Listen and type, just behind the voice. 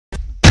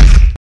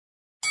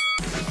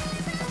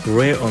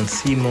Rare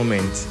unseen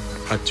moments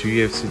at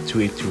UFC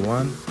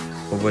 281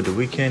 over the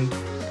weekend.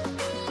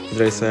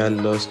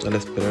 Adesanya lost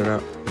Alex Pereira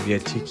via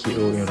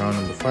TKO in round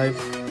number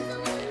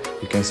 5.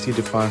 You can see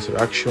the fans'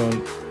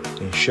 reaction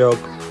in shock.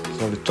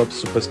 Some of the top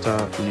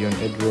superstar Leon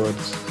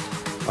Edwards,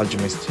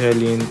 Aljamain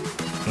Sterling,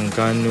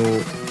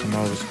 Ngannou,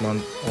 Kamaru,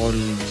 Usman, all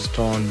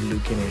stunned,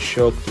 looking in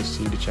shock to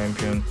see the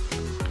champion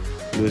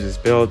lose his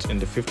belt in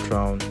the 5th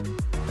round,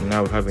 and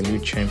now we have a new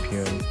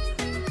champion.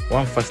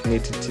 One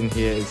fascinating thing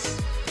here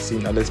is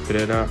seeing Alex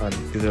Pereira and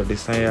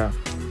Adesanya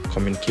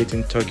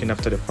communicating, talking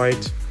after the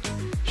fight,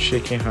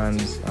 shaking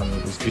hands, and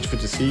it's beautiful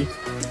to see.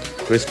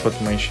 Great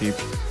sportsmanship,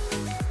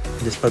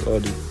 despite all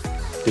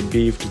the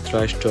beef, the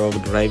trash talk,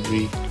 the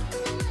rivalry.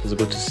 It's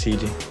good to see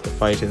the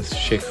fighters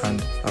shake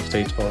hands after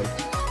it all.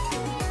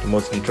 The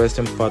most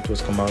interesting part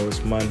was Kamaru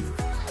Usman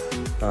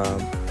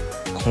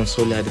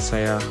consoling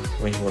Adesanya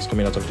when he was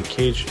coming out of the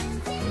cage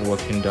and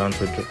walking down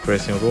to the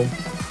dressing room.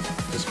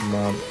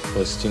 Usman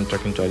was still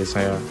talking to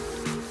Adesanya,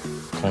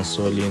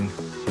 consoling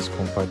his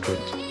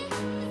compatriot.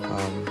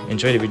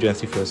 Enjoy the video and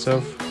see for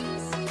yourself.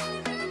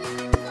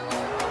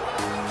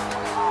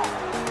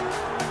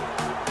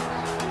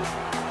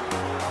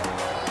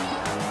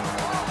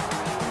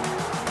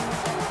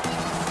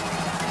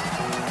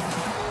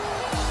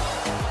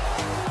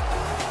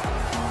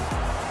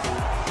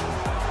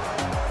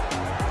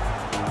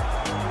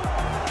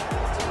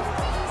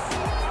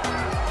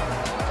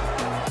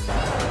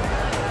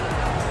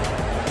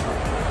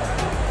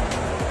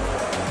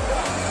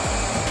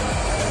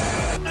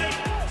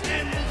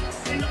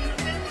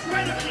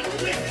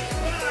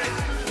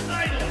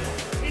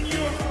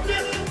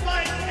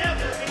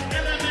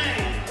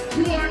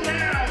 You are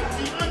now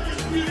the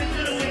undisputed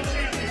middleweight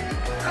champion.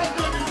 How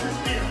good does this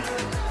feel?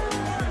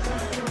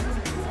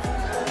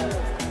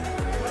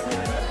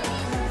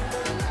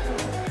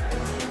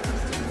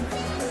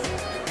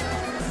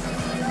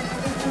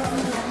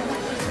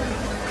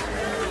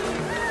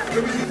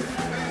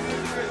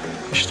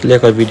 You should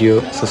like our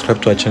video,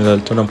 subscribe to our channel,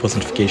 turn on post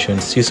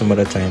notifications. See you some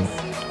other time.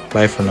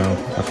 Bye for now,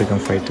 African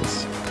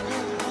fighters.